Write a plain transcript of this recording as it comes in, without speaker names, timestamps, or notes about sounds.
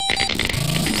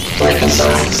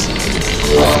Frankenstein's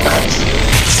Walmart.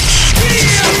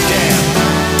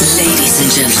 Ladies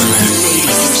and gentlemen,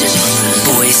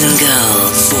 boys and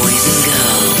girls,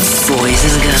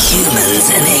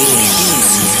 humans and aliens,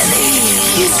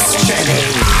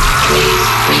 Please,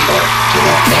 people, do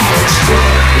not message.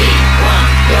 We want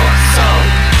your soul.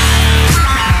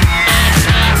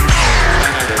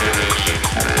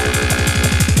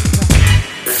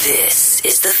 This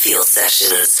is the Field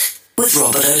Sessions with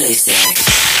Robert Olasek.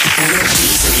 On the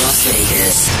beat of Las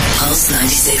Vegas, Pulse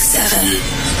 96.7.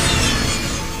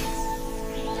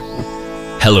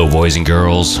 Hello boys and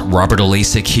girls, Robert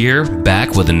Olasek here,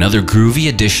 back with another groovy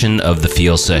edition of the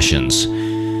Field Sessions.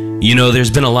 You know, there's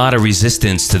been a lot of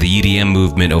resistance to the EDM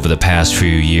movement over the past few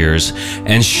years,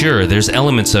 and sure, there's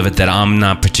elements of it that I'm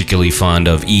not particularly fond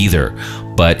of either.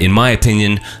 But in my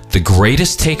opinion, the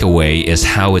greatest takeaway is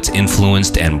how it's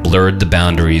influenced and blurred the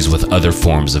boundaries with other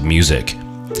forms of music.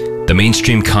 The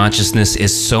mainstream consciousness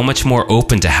is so much more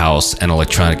open to house and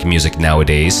electronic music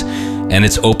nowadays, and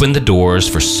it's opened the doors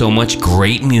for so much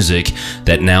great music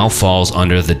that now falls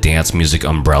under the dance music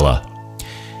umbrella.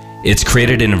 It's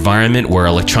created an environment where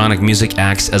electronic music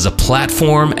acts as a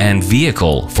platform and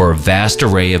vehicle for a vast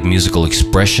array of musical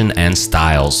expression and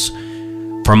styles.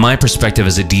 From my perspective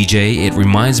as a DJ, it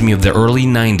reminds me of the early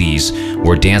 90s,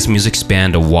 where dance music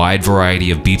spanned a wide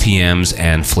variety of BPMs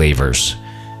and flavors.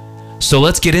 So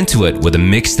let's get into it with a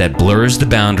mix that blurs the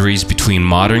boundaries between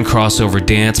modern crossover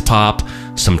dance pop,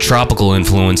 some tropical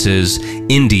influences,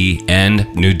 indie, and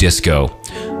new disco.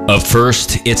 Up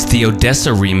first, it's the Odessa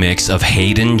remix of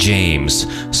Hayden James,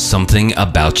 Something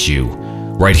About You,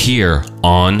 right here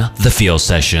on The Field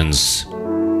Sessions.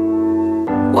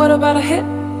 What about a hit?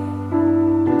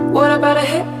 What about a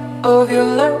hit of your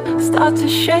love? Start to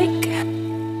shake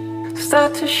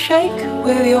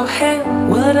with your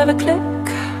hand. Will it ever click?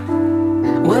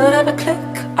 Will it ever click?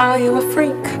 Are you a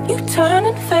freak? You turn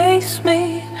and face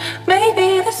me.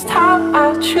 Maybe this time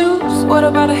I'll choose. What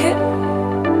about a hit?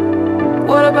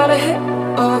 What about a hit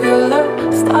of your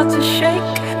love? Start to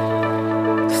shake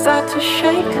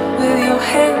with your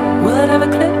hand. Will it ever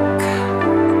click?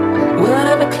 Will it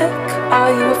ever click?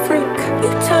 Are you a freak?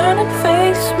 You turn and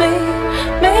face me.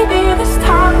 Maybe this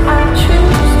time I'll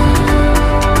choose.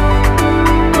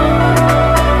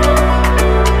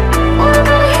 What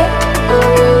about a hit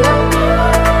of your love?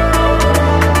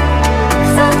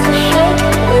 Start to shake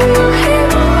with your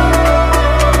hand.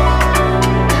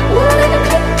 Will it ever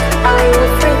click? Are you a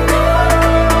freak?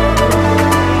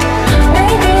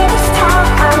 Maybe this time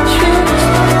I'll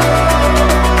choose.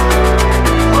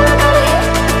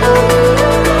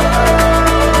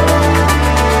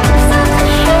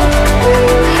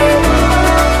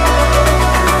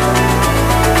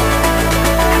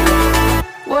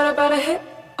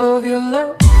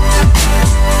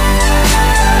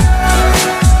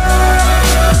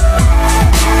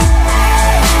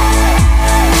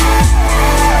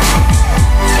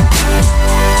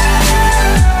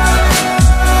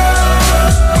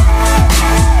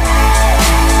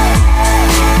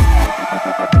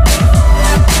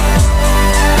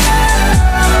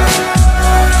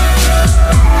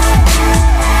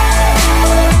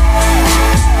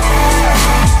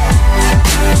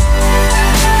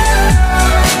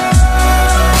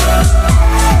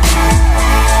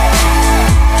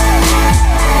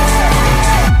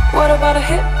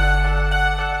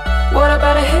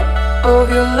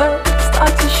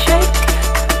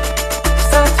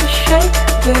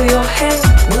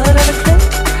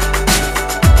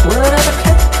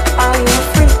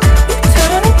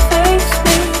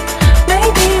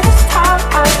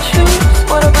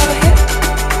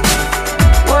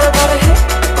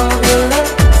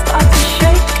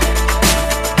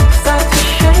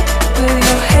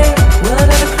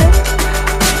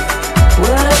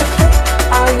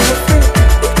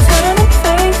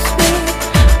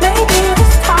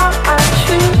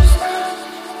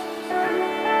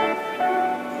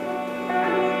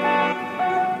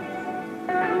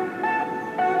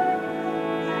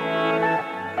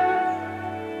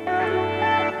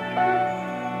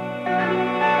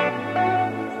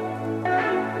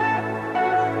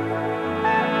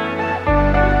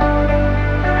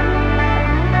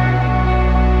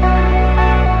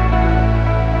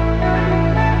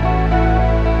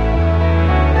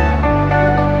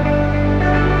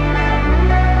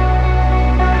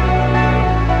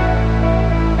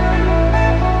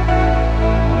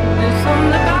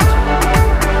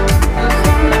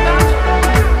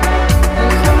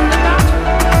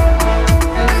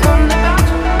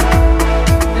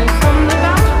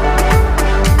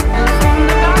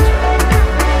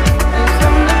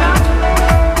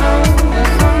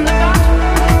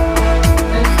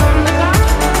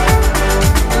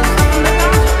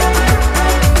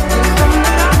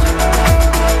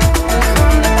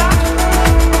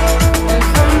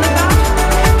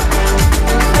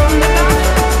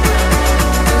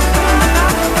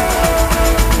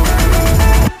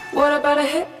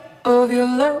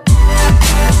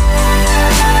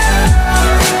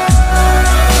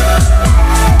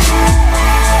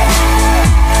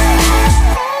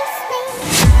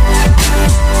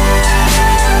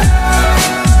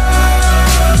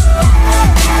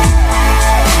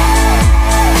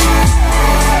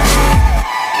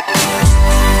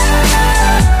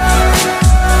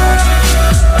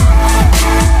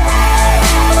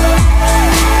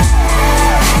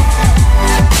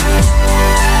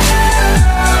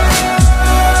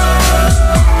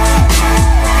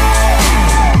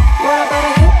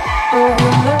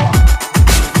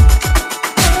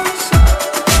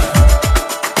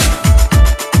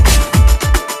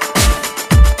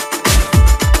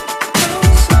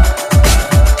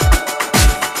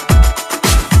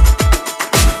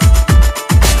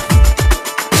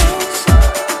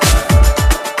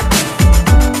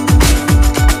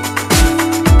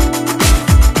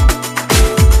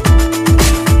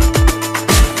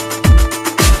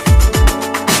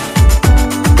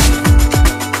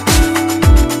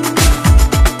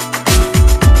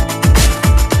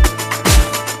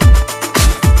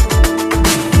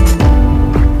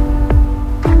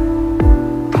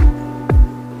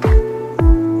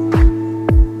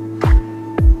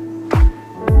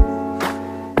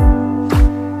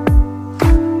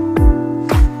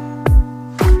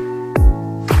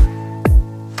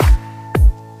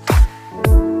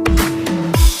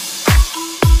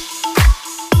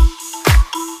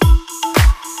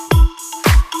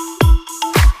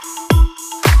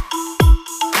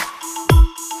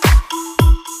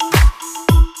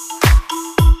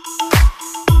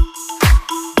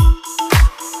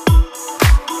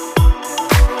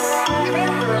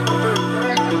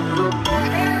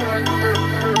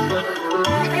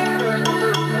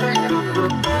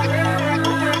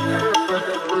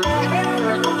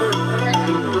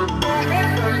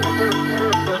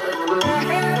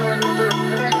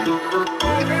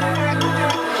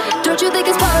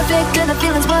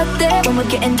 out there when we're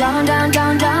getting down, down,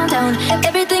 down, down, down.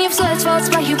 Everything you've searched for is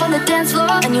right here on the dance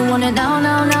floor, and you want it now,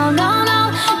 now, now, now,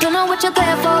 now. Don't know what you're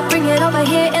there for, bring it over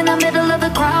here in the middle of the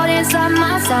crowd inside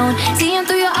my sound. Seeing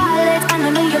through your eyelids, and I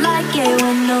know you like it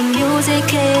when the music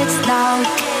hits loud.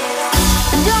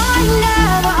 And I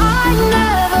never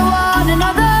want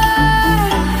another.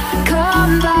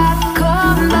 Come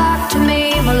back to me,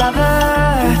 my lover.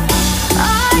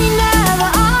 I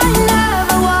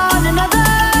never want another.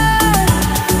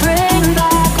 Bring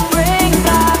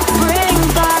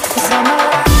back the summer.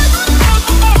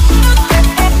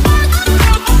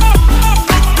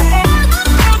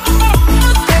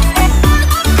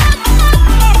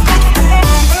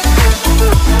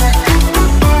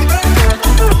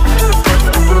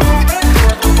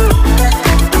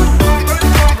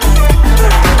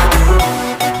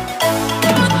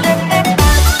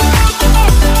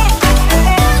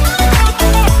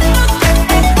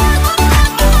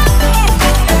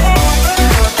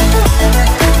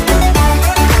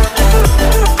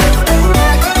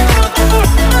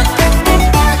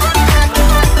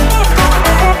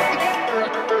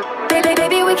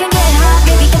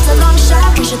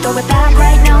 Throw it back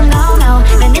right now, now, now.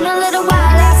 And in a little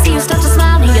while I see you start to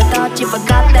smile, and you thought you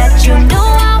forgot that you know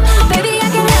how. Baby, I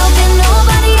can help it,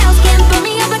 nobody else can. Burn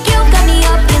me up like you got me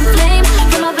up in flames.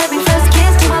 From my very first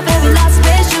kiss to my very last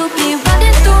wish, you'll be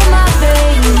running through my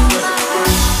veins.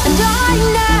 And I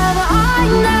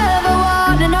never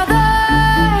want another.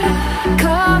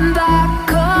 Come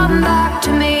back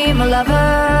to me, my lover.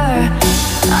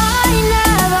 I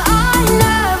never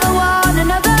want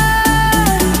another.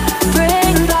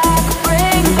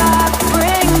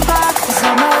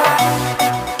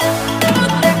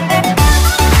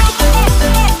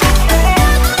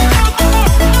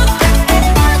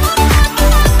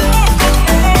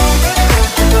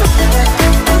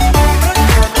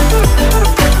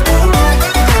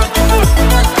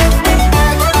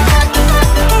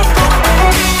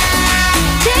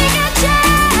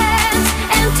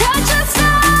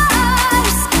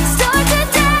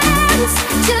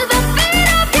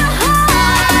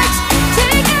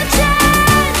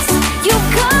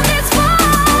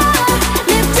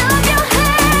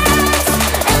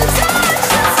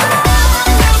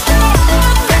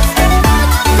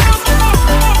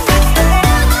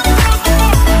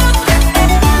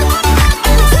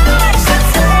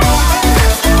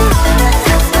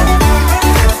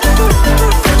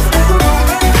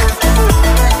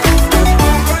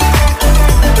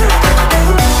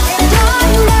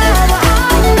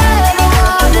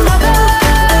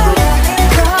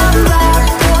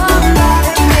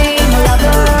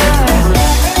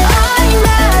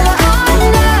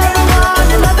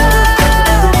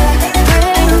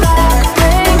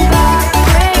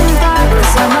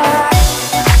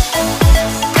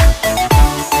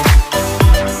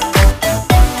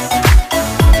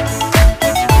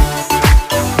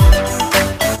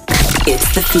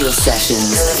 The Feel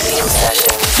Sessions.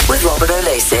 With Robert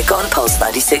O'Lasik on Pulse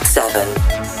 96.7.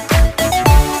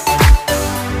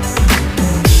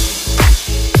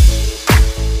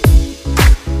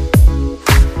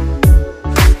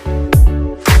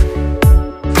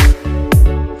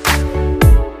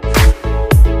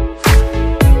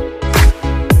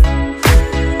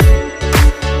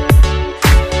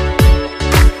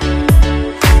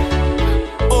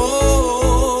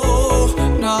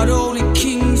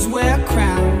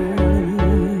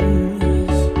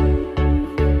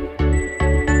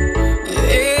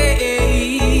 Yeah.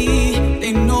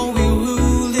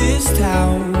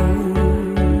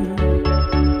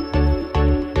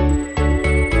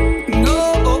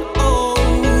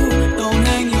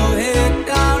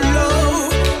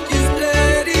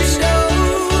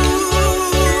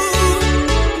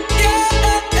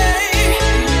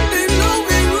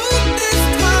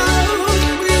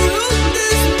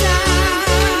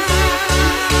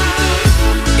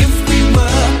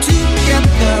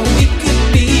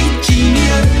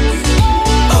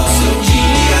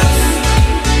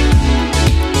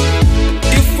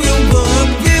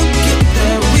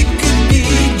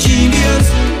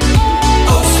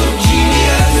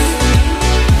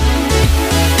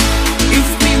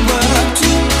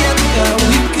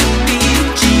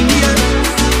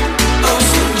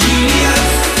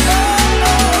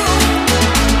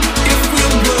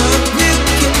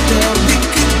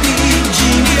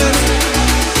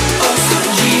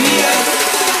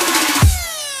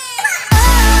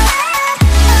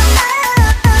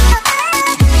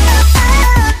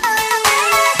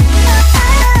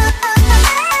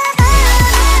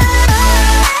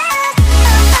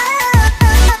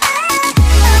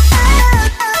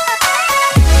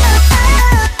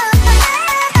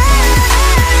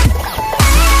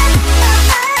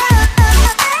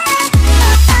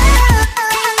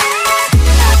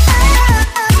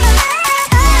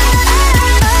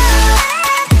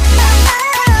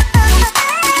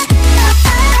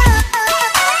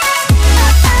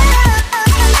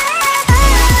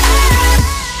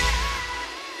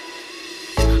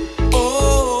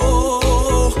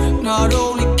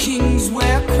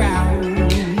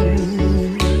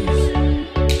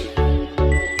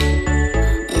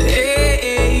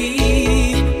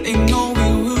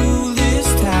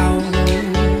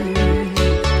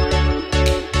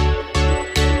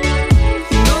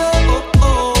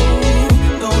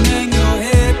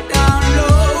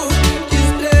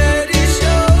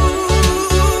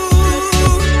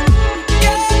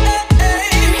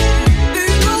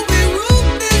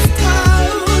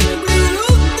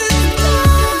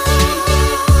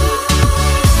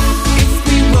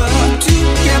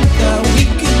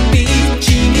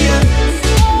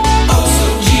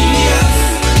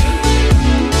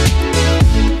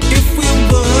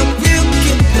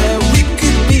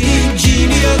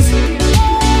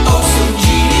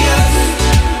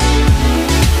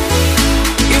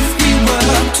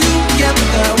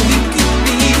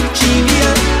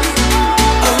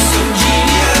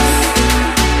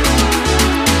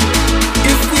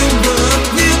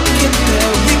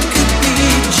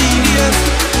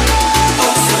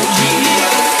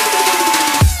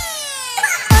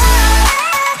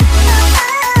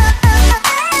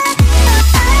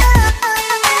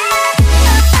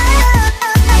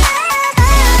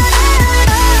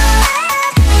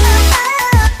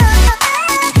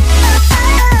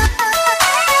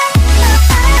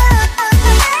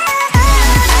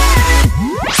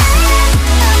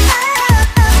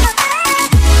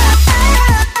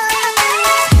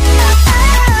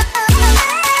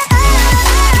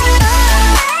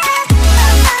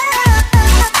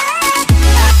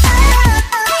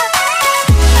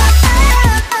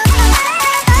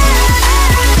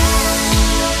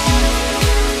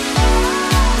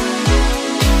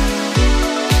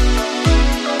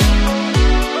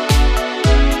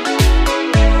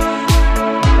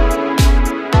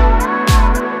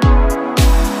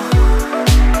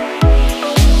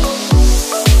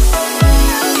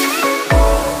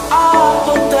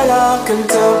 I can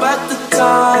turn back the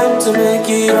time to make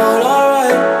it all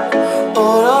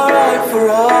alright for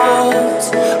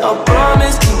us. I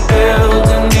promise to build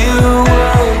a new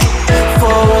world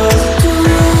for us two,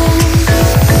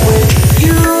 with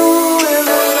you in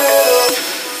the middle.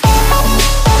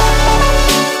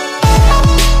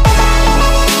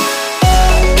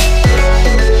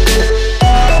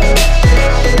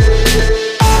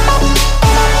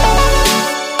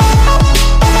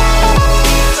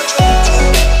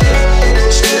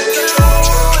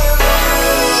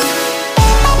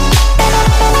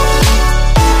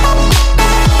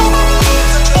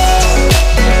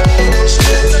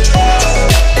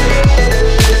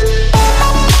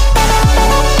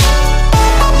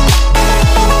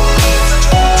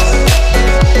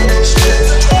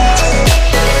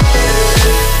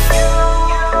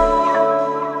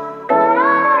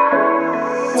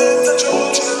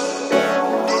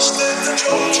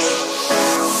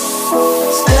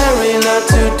 Staring at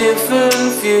two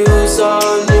different views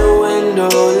on your window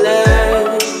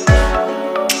ledge.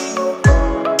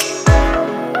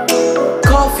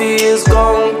 Coffee is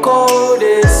gone cold,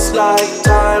 it's like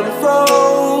time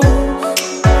froze.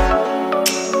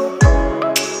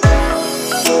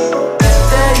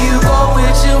 There you go,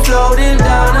 wishing, floating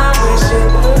down, I'm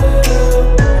wishing.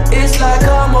 It's like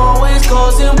I'm always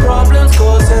causing problems,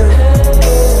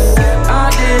 I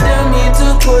didn't mean to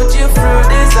put you through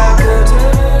this, I could.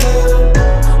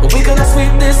 We're gonna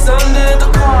sweep this under the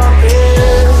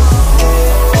carpet.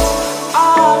 I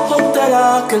hope that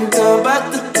I can turn back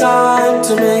the time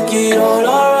to make it all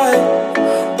alright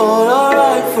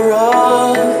for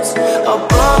us. I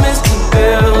promise to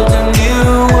build a new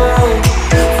world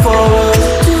for us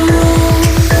two,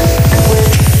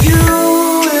 with you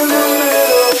in the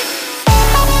middle.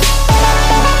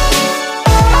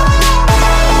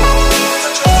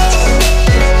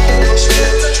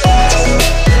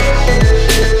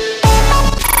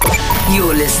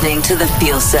 You're listening to The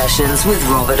Feel Sessions with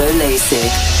Robert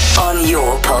O'Lasik on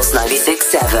your Pulse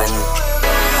 96.7.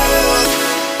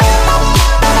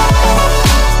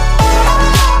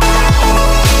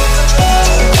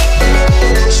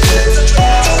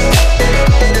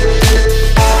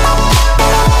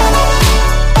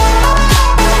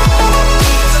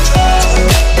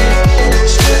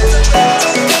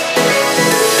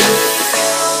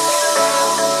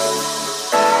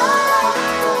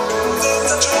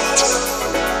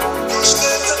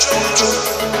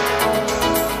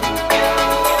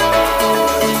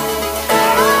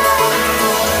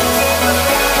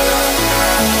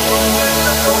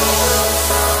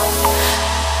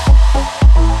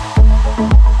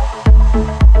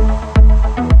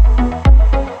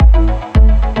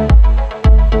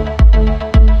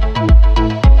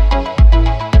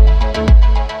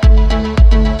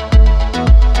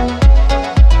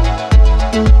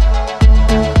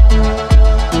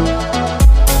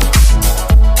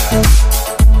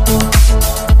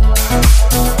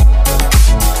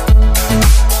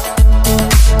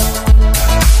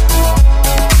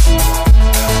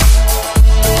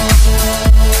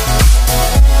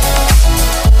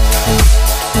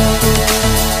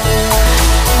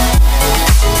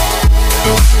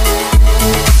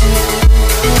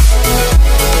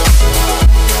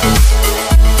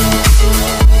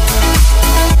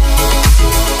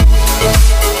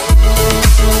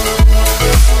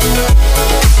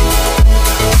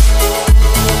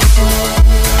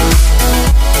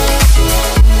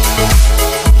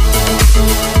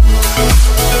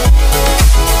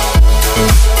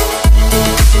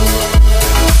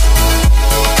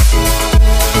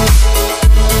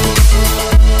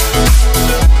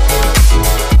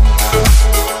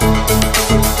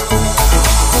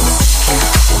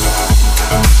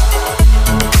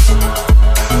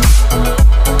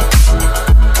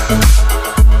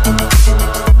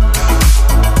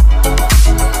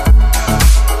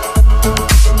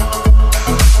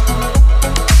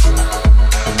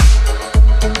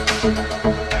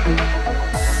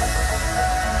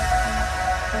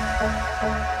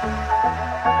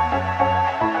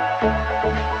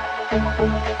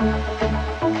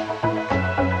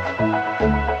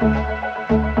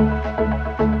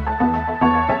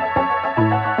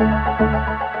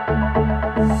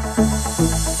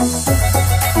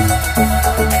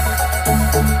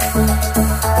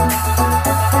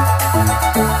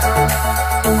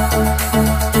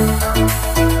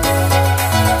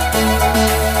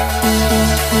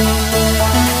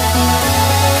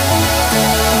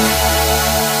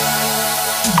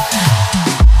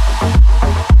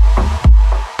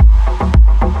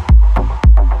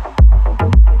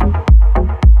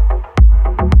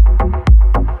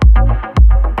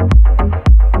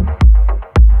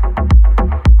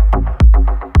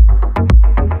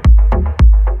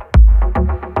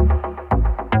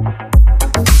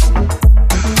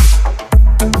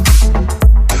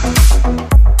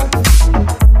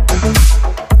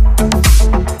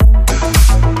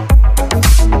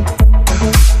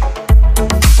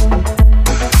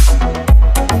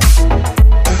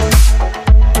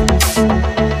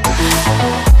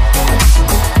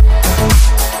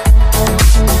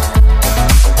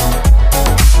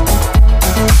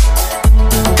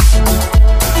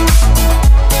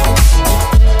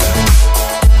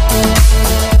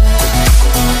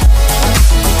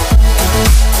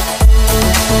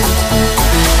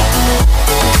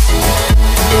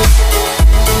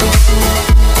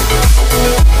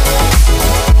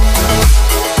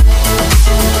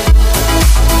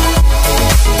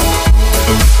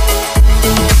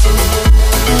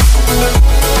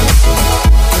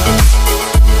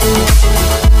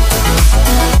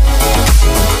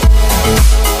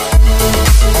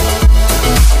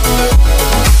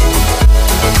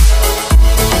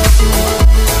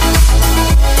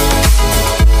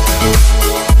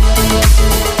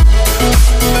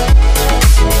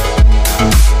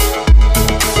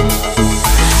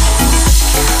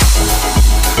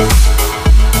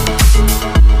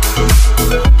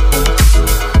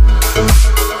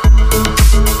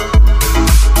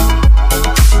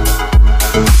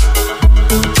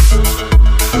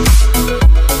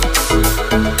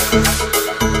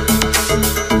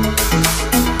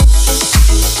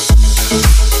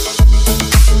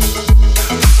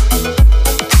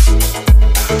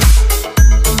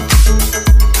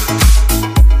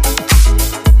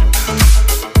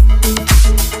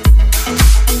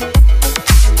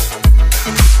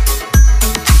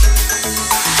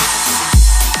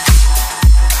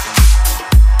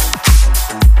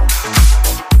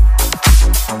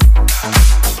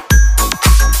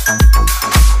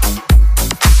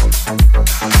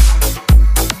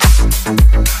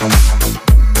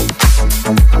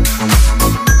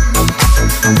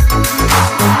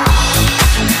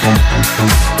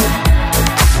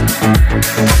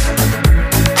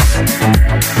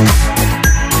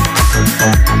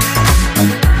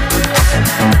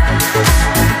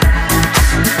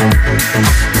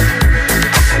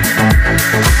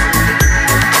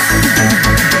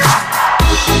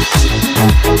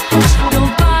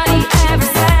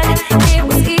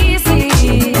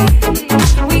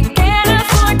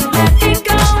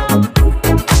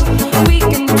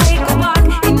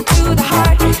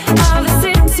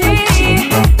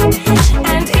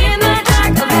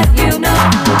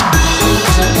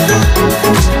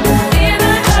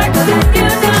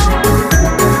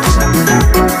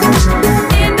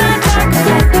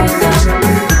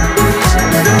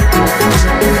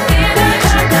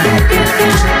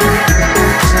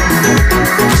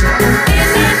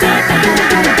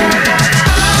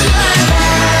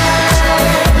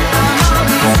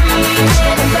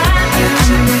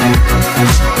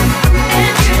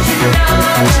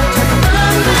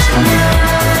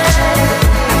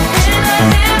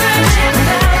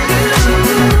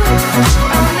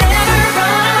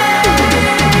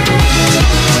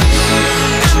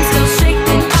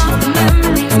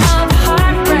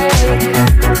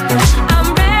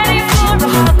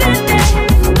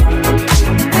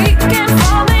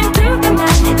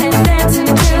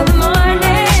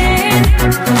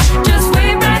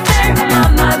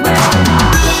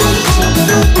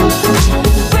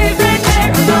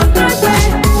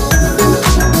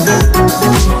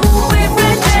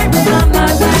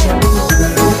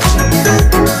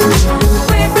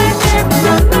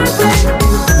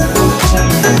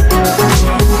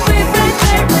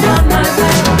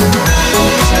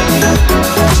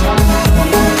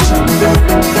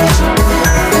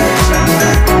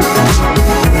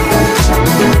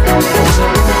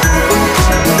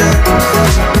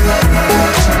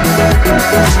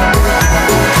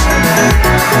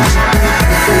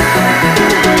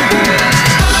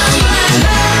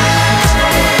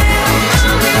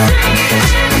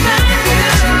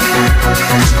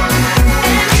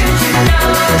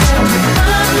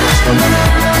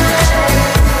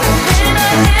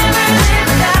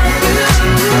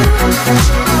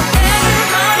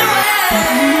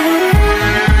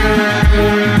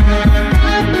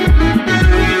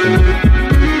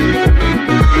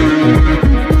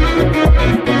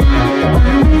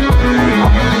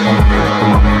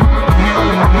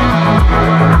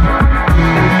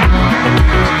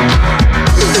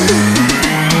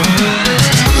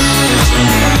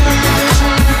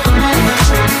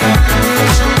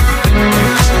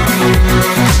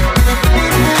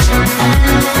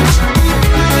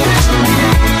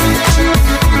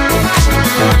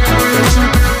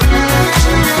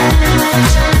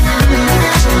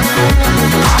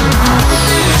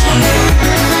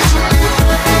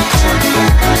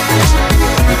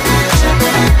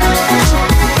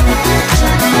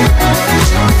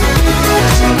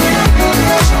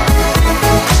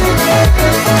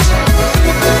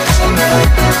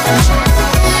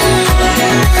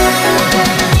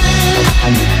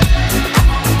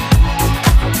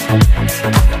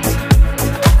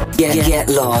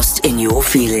 your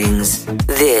feelings.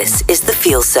 This is The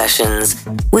Feel Sessions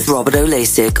with Robert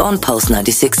O'Lasik on Pulse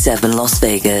 96.7 Las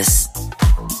Vegas.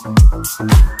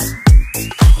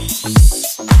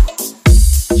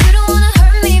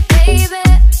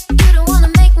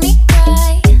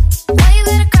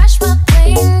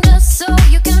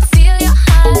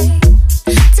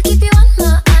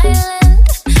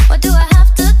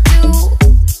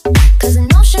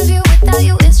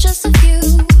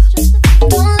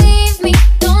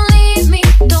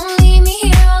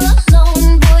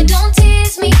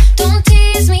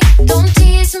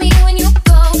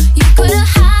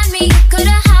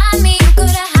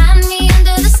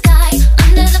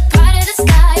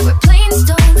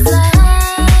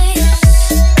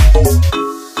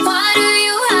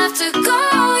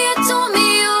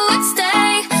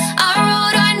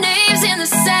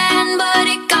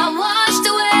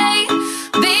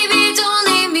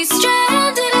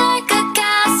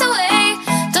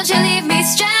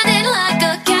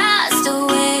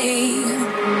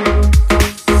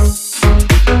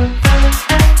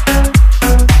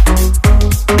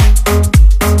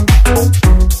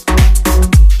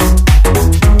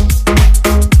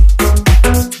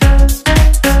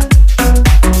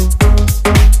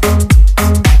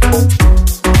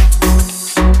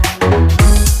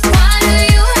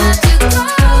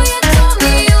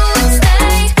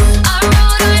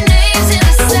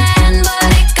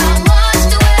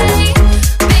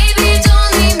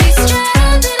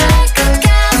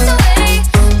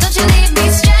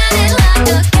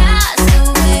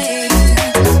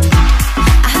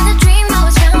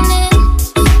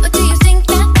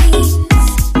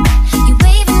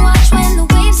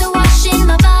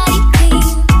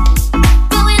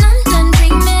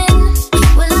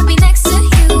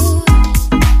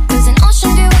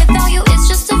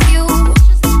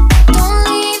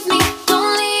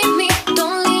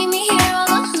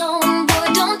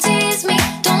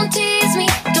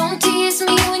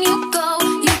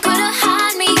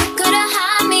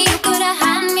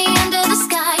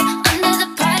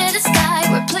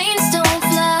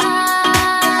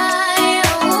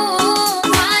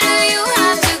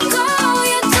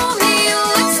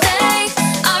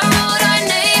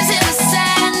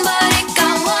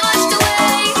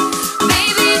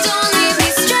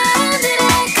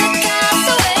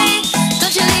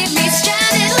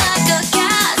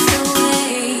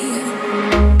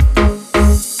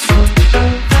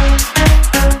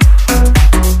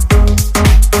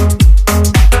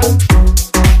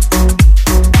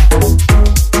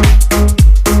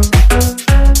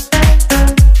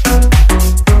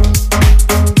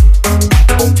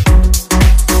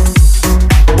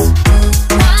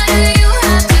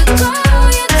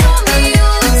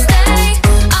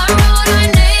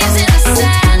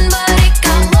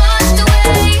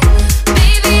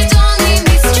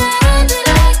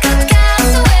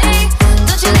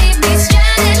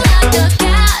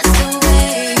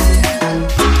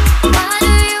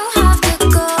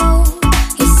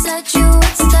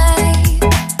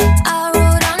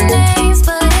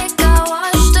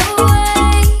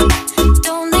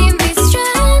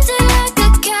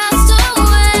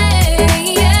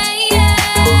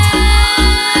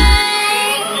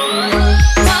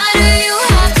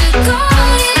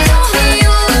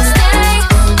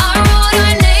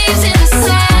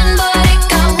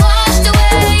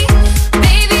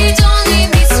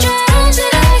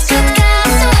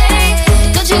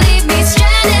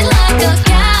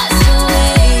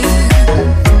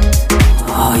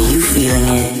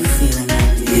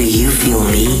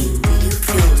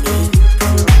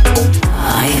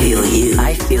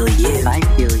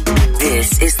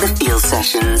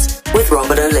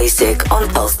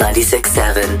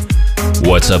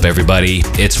 What's up, everybody?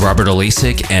 It's Robert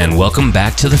O'Lasik, and welcome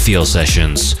back to the Feel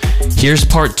Sessions. Here's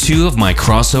part 2 of my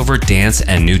crossover dance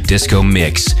and new disco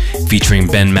mix, featuring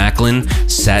Ben Macklin,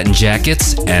 Satin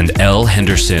Jackets, and Elle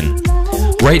Henderson.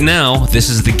 Right now, this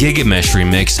is the Gigamesh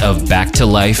remix of Back to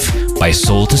Life by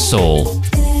Soul to Soul.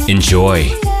 Enjoy.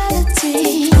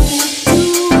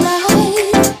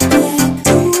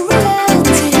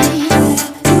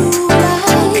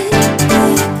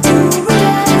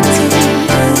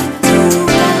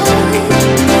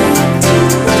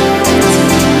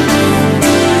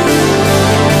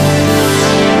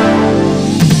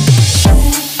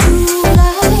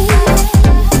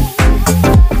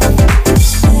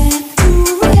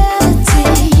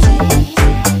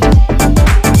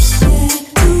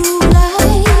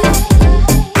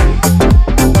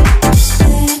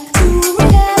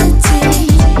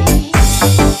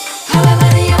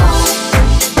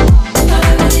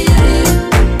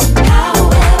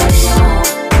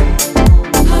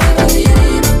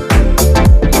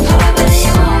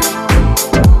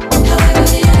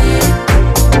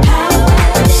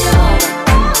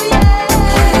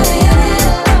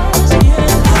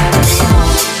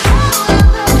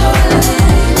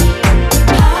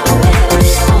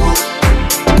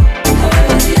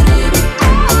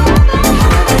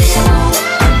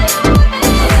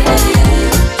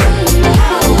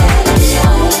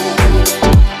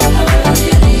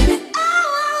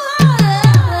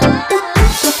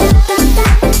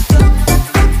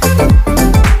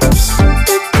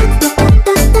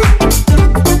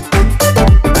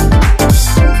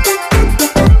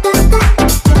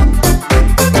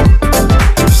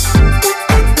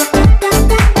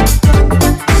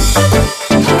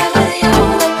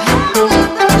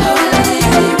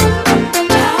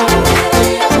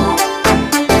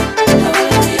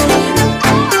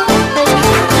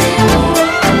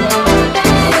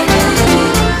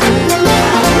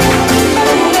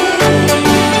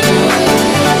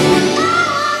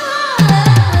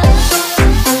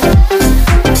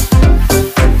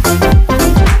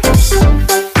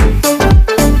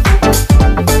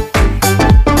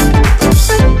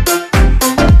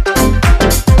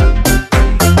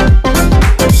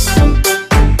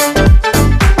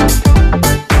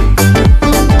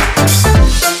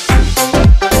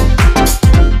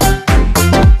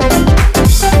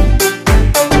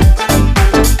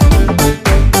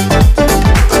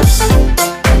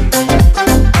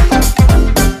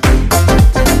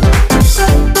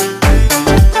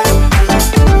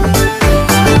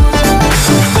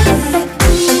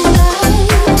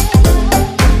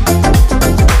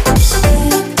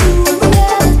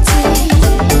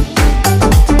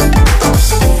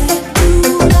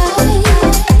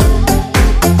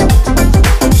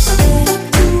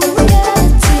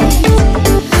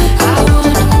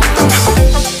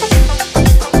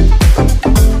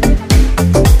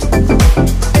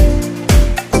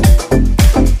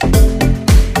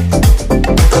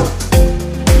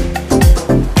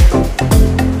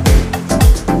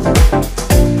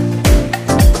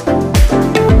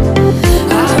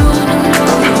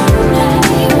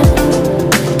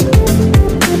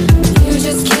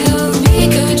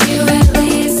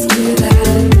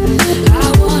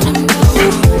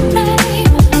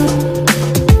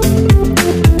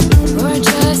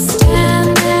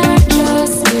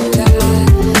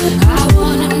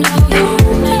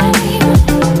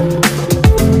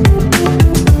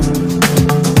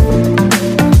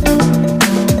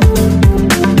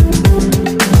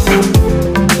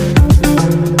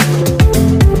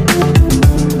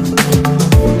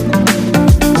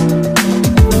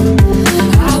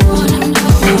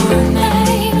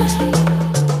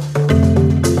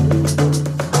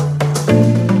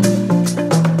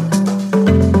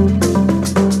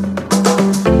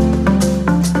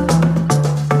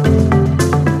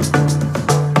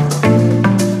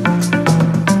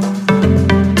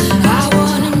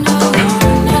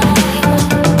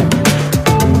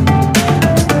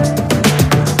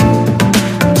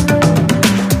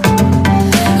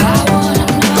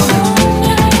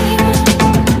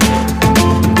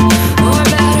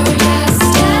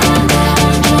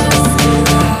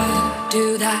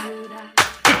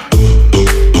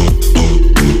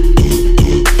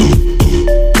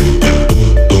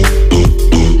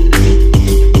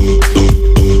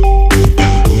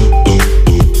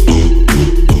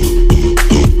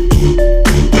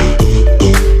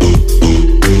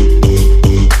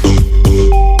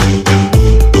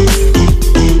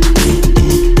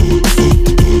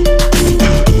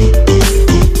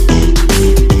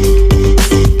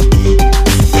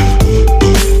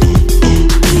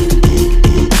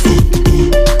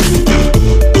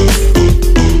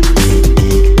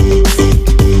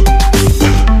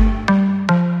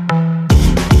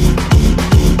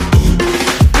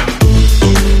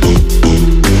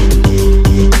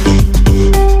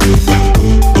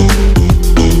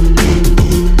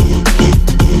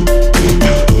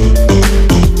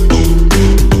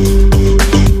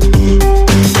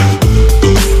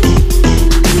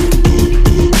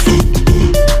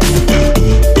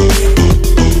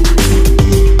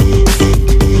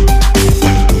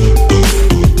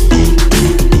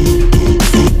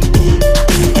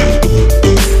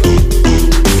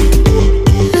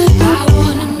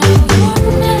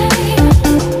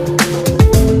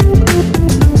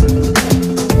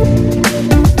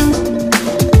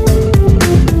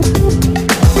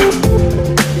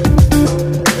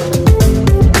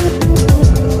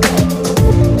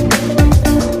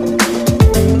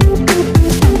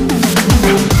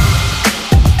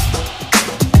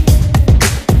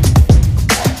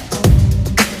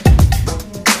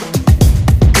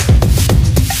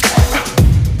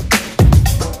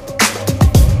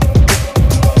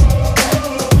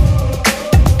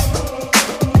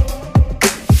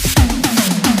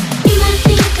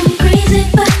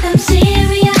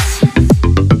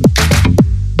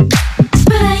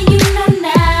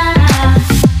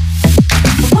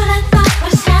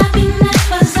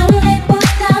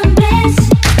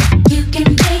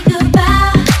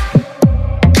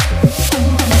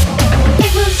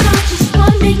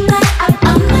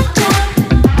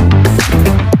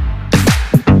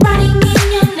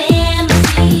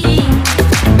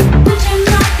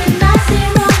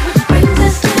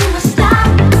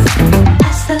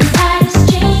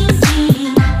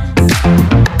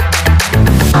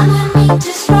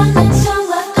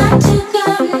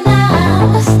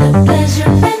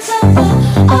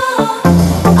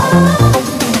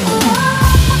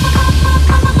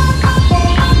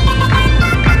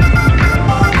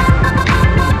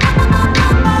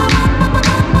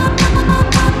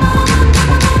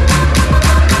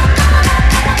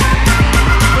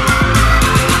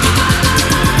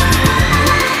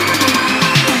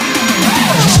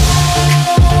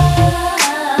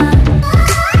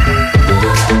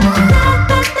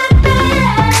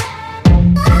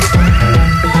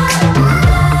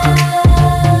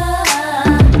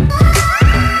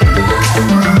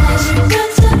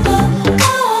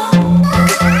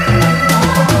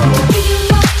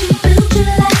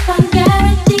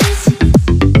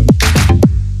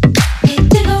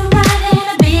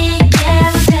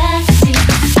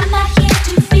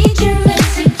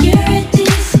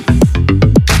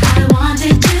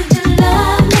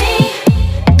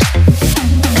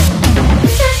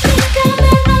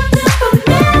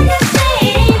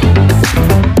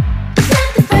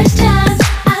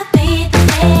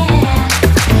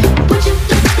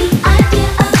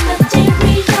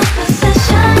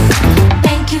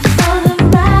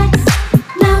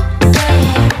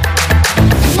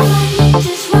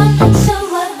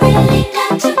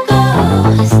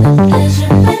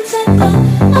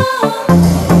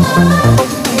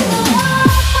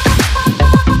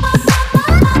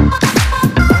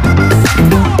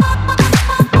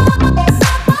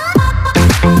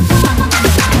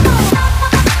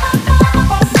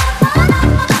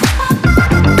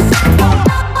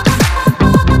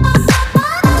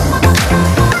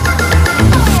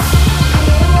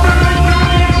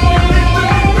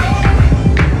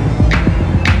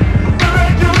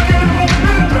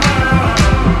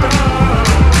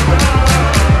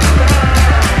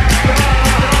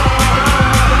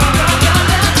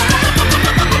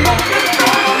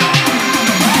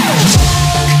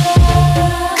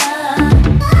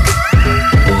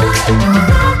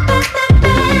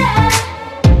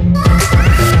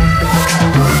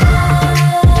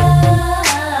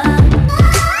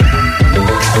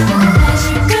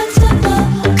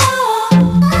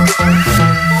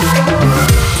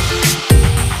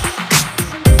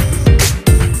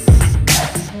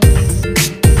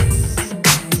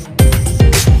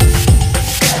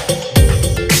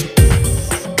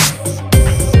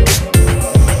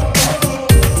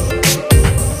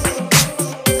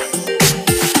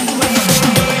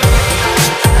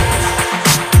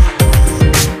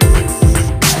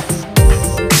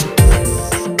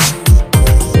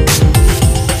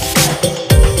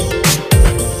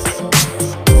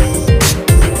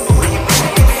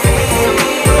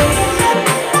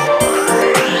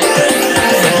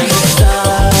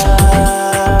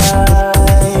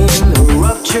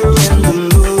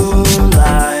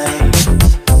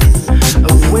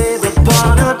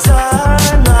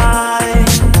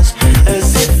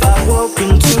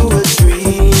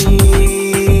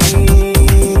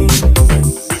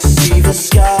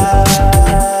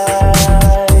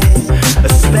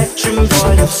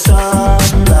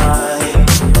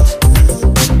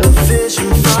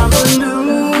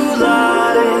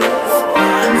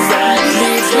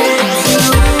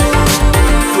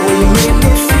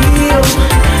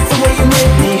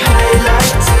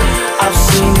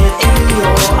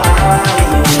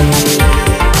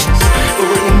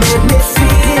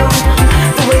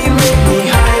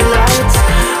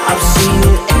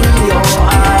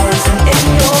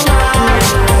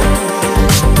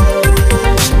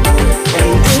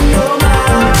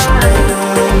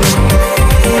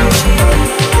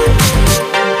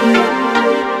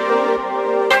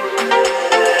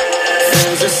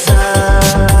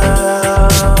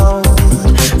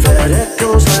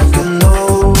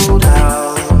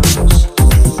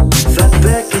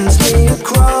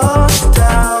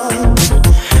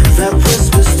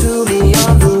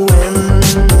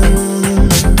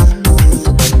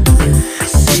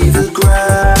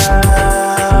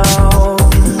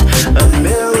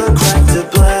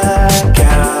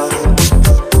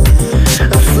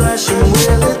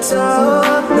 Will it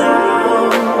up now?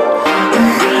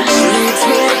 Treats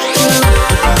me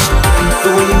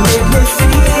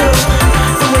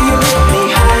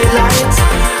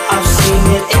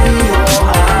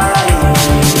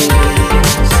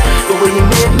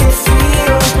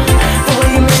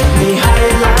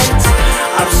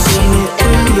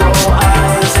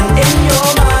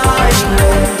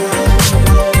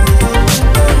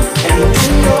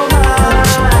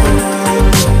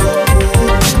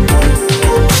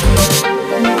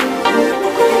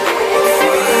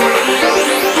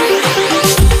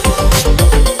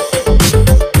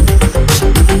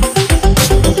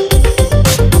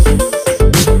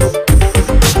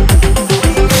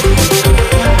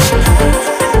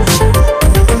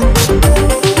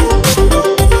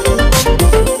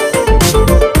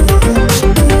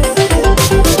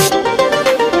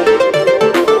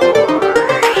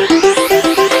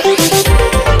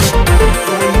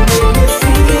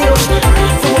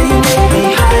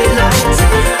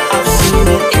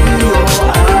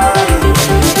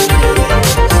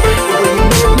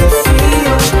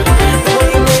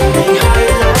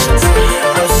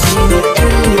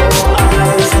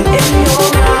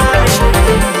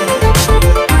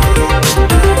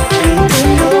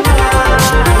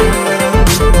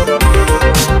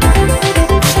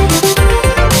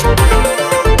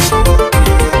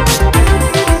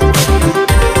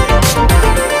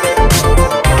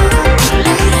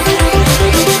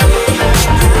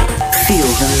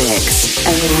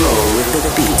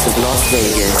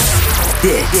Vegas.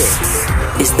 This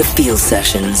is The Feel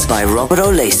Sessions by Robert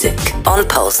O'Lasik on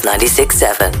Pulse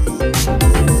 96.7.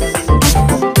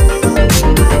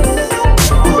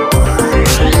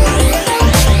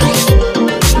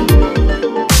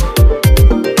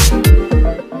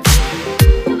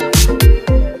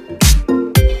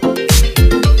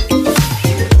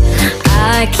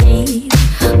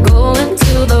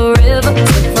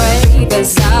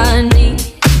 I need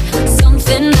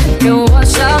something that can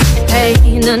wash out the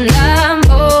pain. And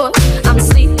I'm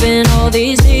sleeping all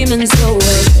these demons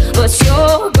away. But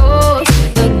your ghost,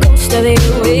 the ghost of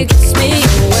you, it keeps me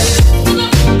awake.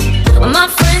 My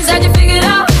friends had you figured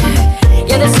out.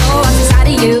 Yeah, there's no one inside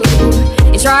of you.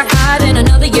 You tried hiding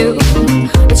another you,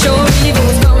 but your evil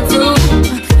was coming through.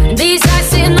 And these eyes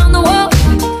sitting on the wall,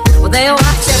 well, they'll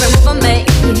watch every move I make.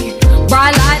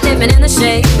 Bright light living in the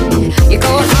shade. Your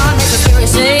cold heart makes me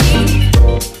furious.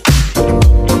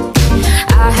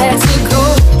 I had to go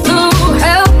through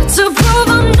hell to prove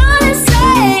I'm not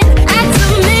insane. Had to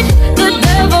meet the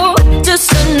devil just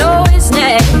to know his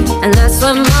name. And that's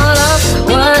when my love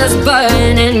was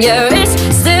burning. Yeah, it's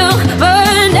still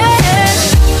burning.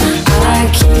 I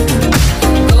keep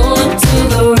going to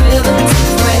the river to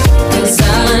pray, 'cause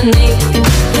I need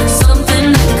something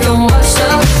that can wash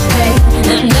up pain.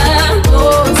 And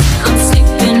I'm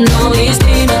sleeping all these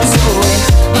demons away.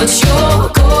 But your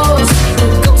ghost, the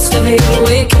ghost of you,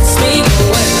 it keeps me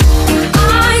away.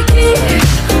 I keep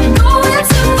going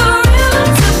to the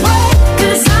river to pray,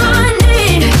 'cause I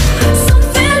need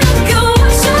something that can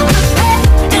wash up the pain.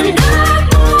 And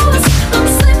I'm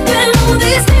sleeping all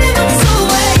these demons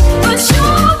away. But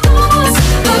your ghost,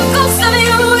 the ghost of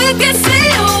you, it keeps me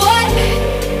away.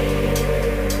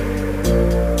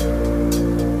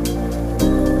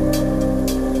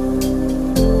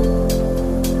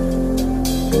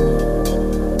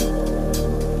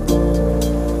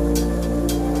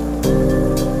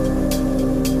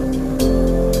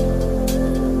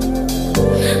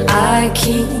 I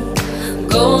keep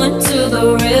going to the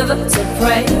river to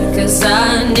pray, 'cause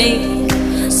I need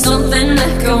something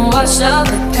that can wash out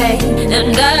the pain.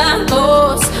 And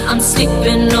I'm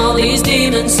sleeping all these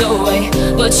demons away.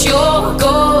 But your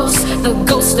ghost, the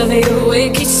ghost of you,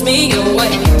 it keeps me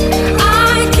away.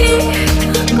 I keep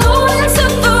going to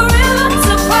the river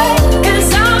to pray, 'cause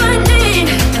I need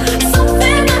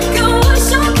something that can wash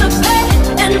out the pain.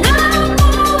 And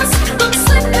I'm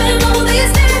sleeping all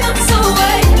these demons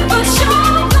away. But your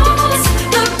ghost,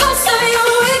 the ghost of you,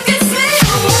 it keeps me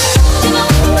away.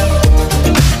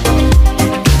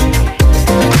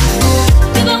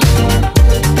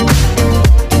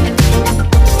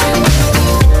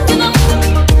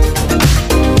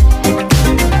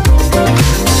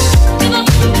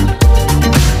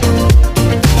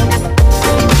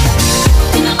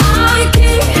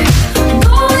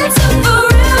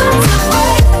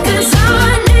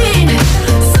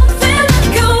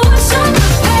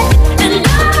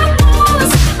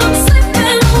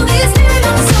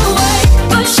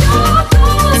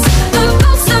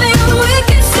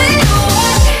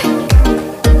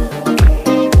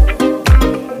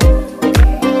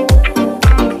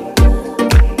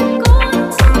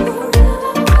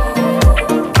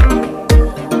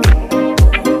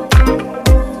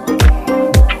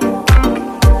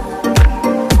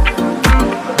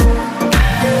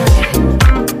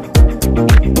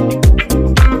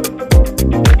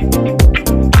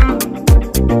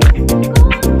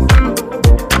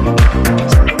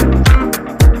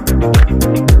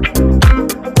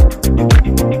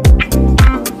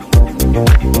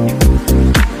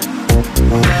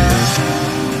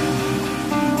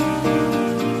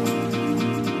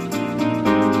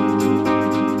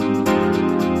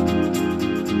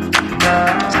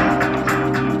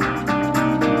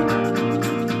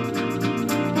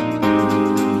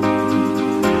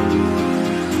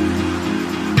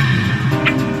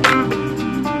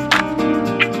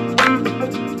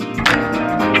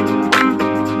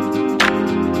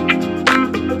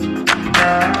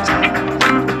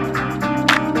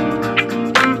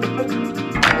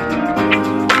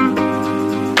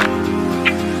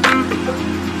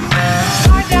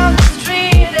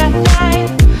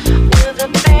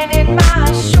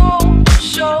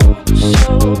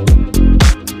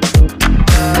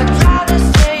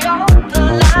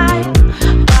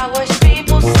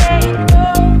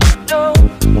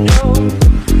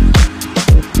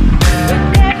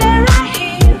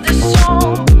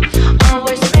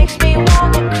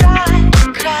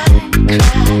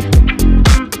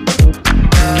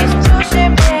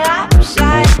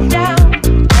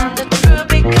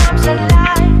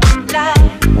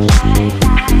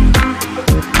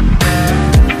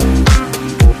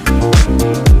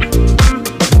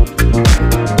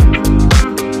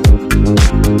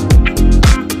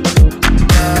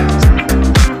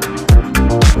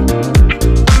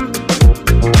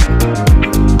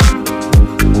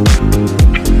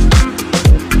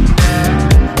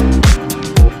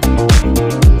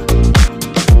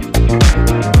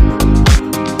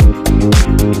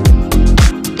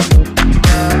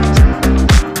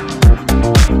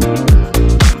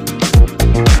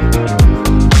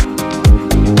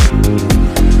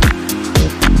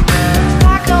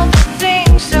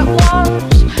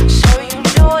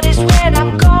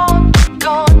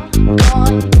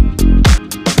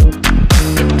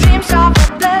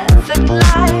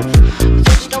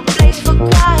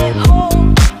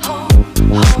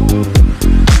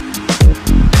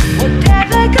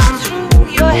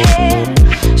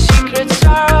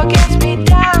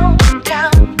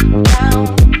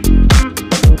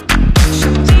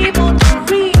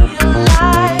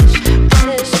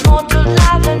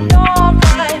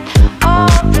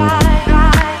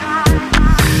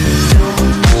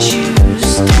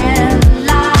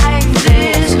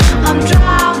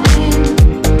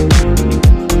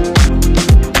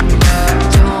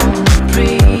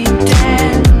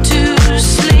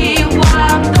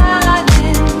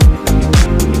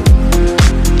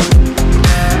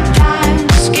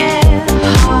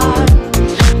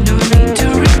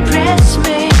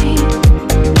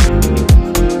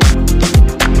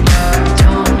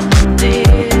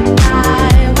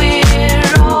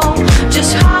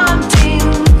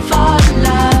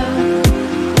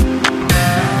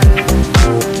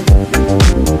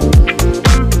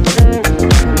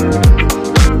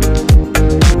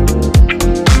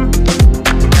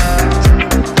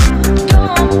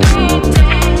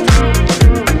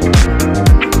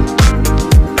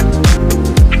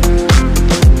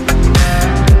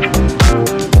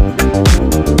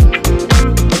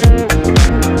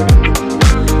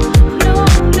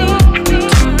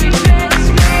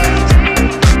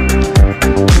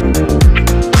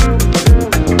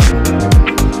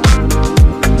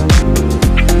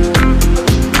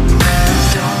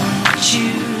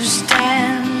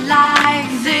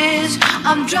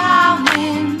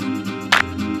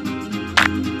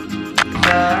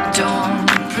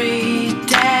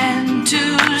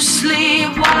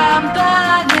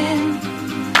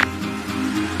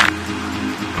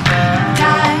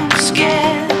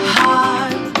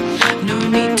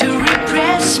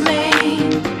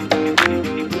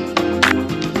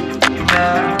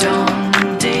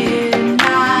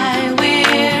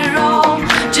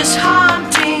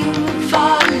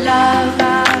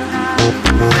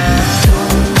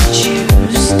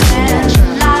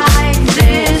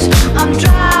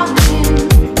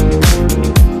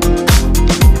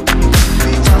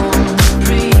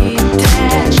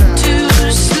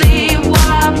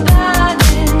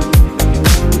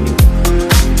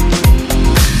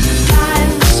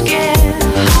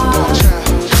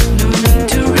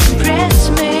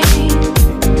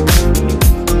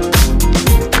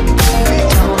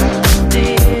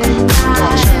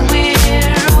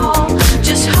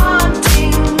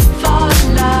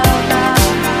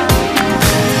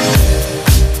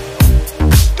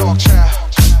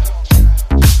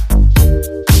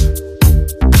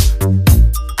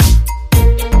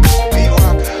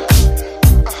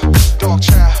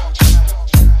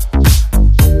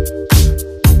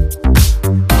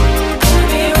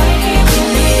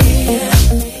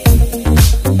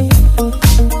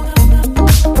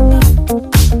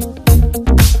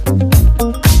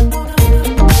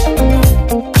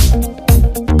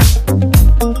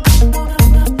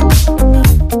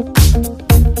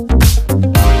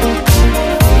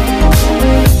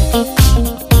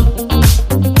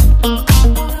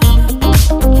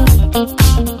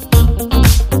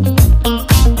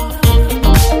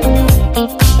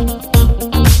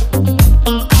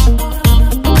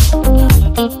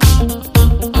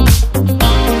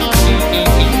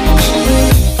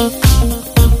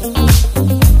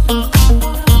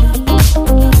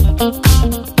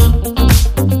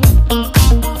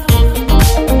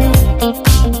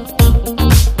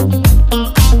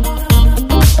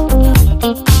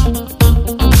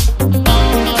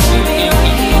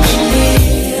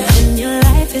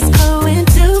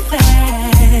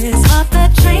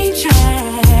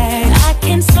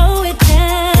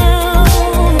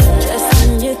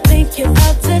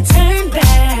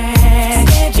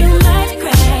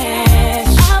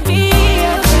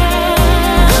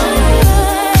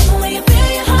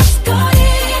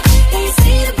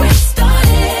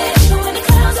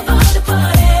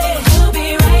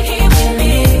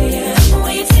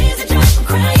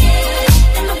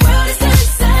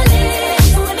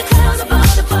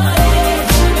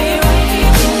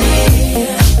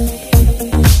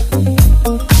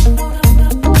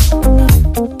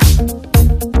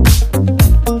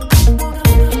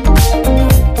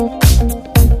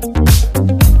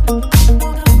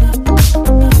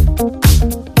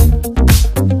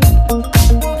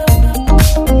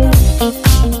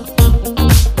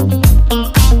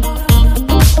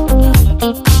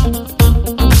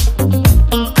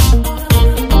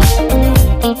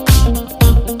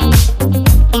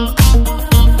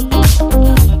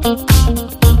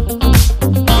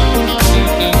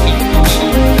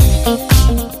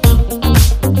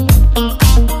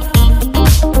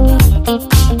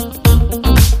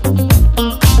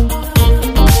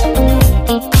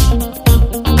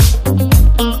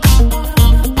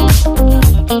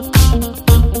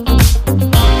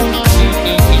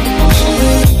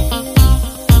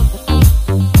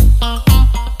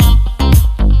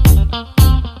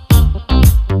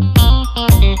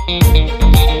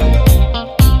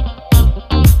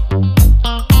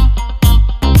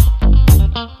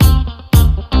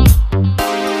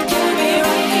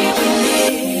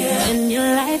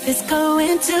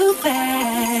 too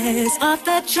fast off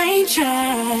the train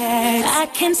track. I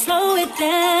can slow it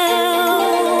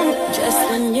down. Just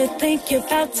when you think you're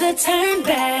about to turn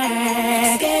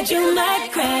back, scared you might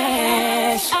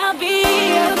crash, I'll be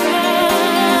around.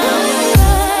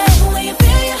 When you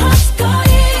feel your heart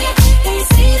going, and you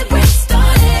see the brakes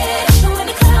started, when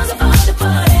the clouds are about to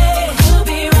party, you'll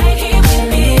be right here with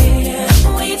me.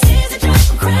 When your tears are dry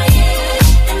from crying,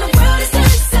 and the world is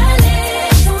turning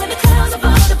silent, when the clouds are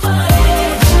about to party,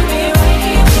 you'll be right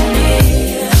here with me.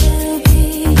 We'll be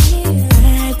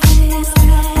right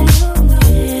beside you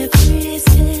every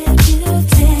step you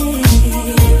take.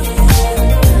 We'll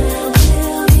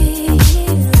be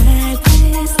right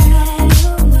beside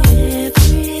you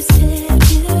every step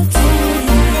you take.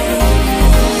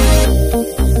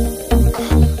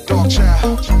 Dog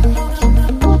child.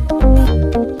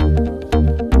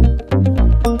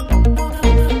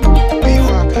 Big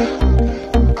rocker.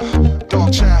 Dog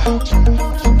child.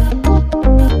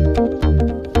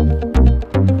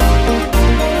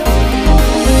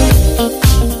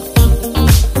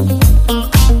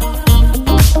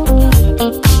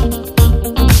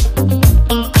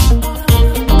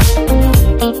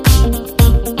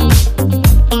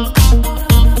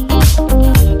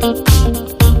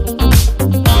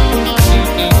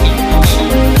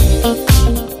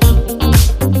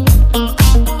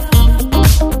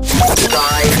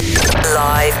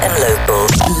 Live and local.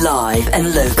 Live and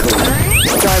local.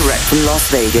 Direct from Las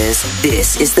Vegas,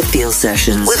 this is The Feel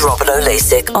Sessions with Robert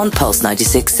O'Lasik on Pulse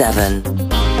 96.7.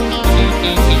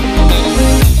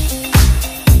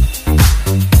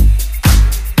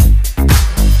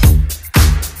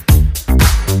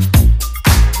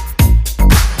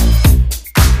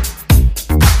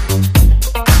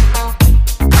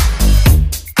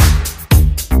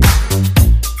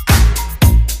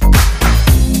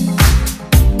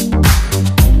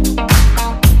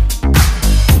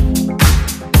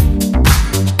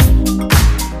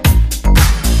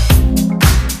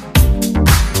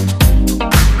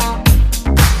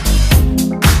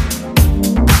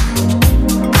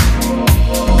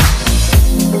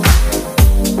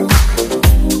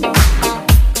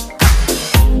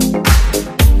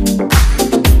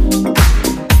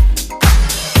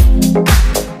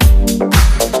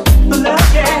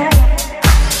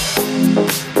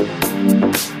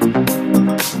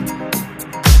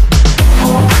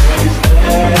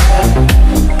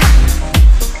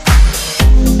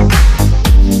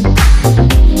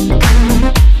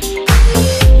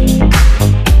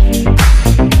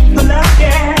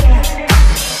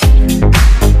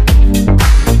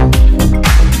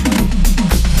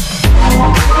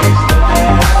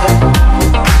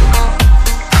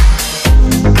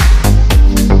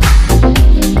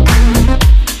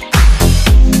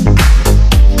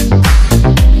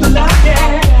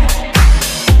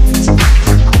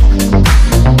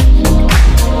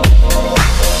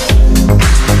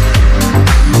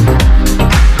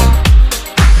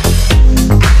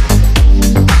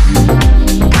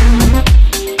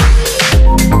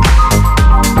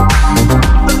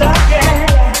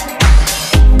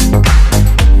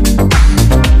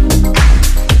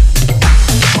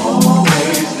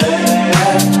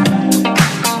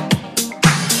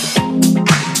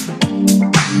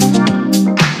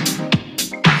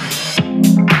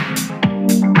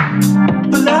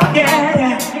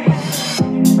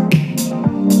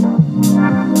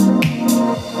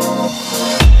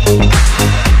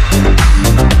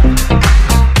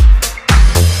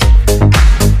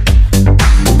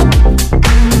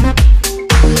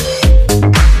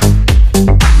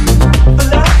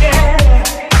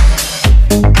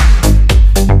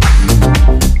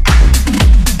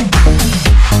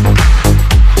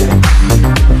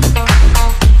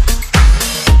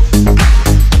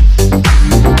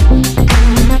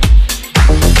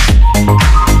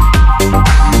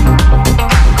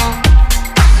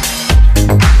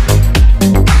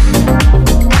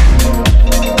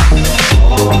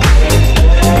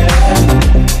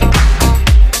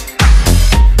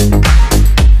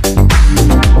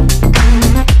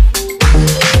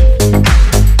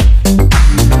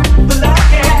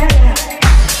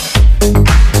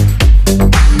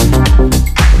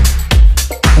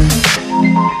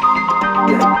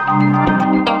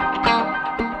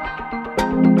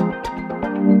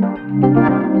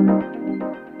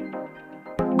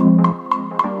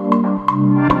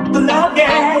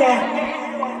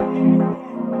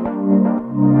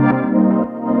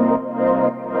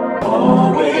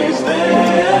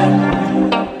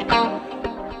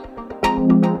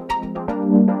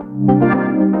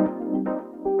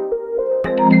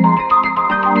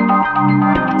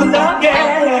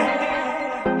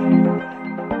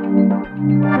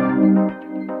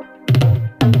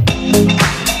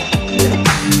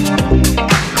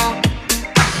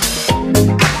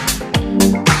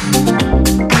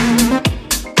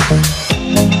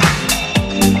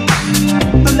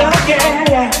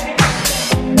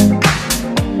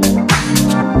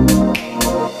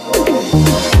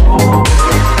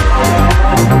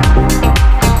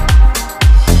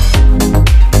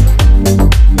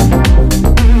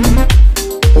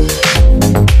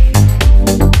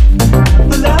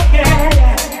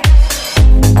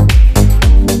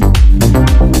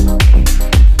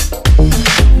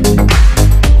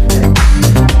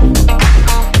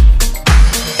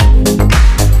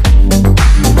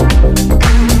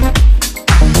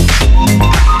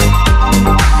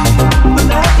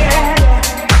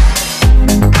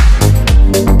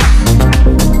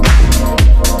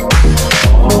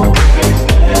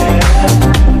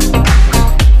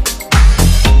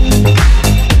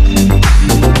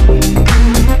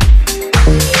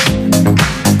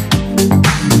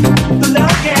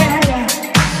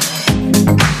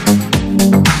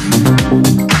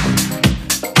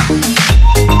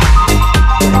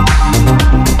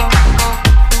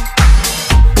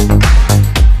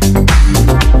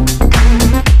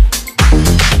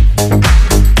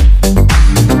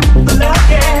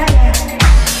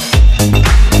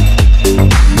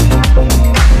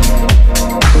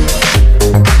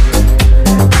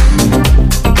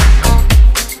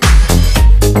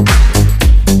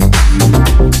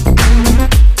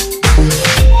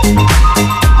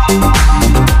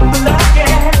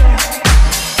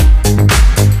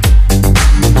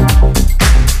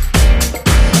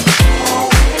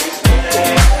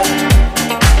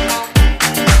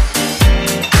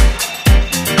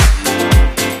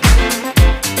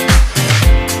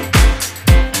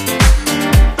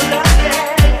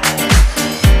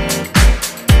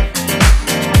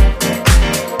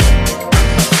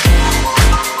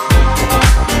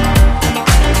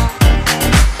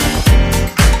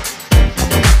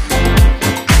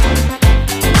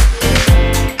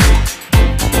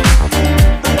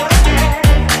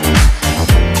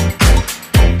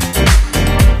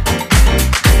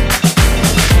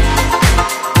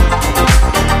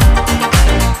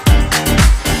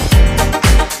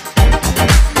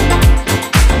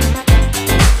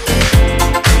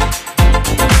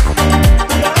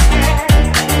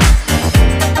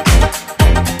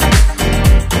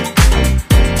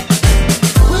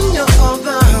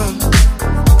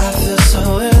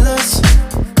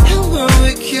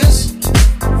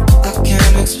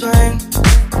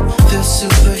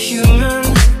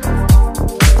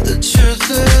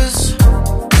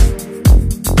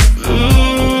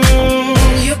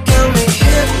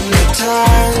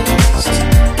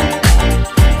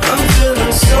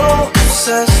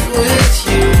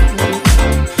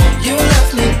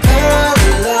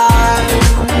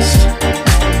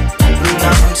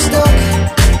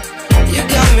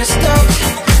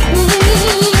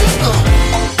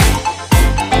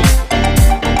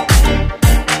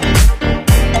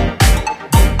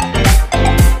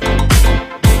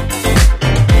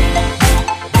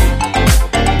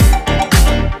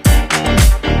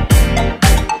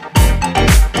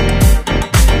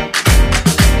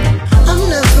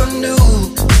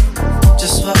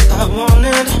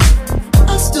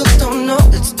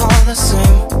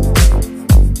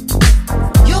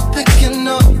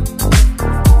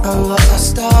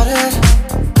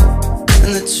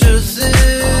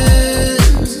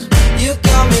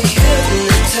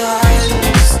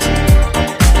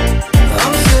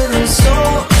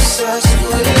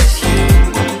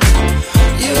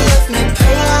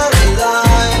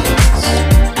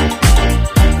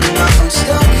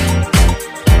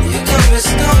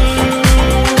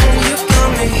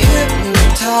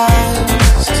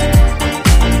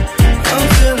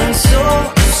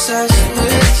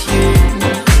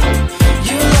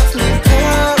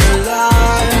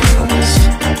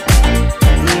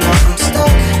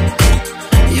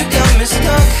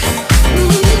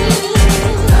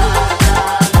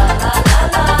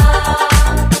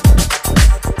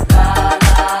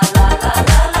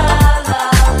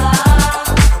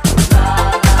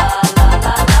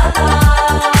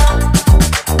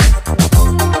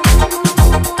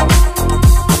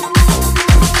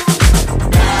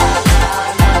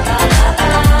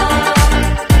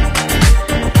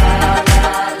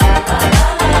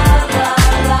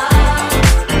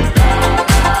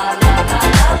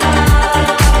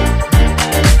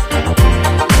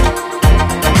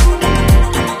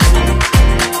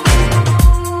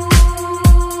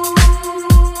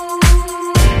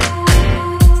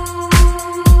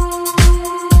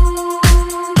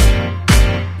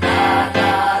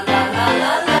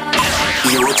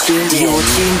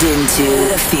 tuned into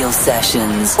the Feel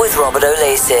Sessions with Robert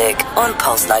O'Lasik on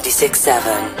Pulse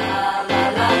 96.7.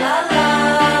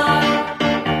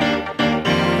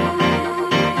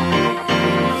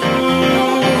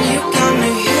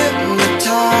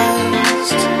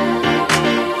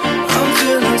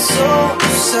 So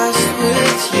obsessed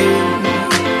with you,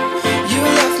 you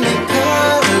left me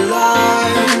paralyzed.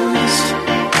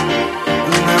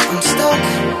 Now I'm stuck,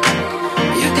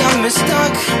 you got me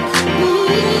stuck.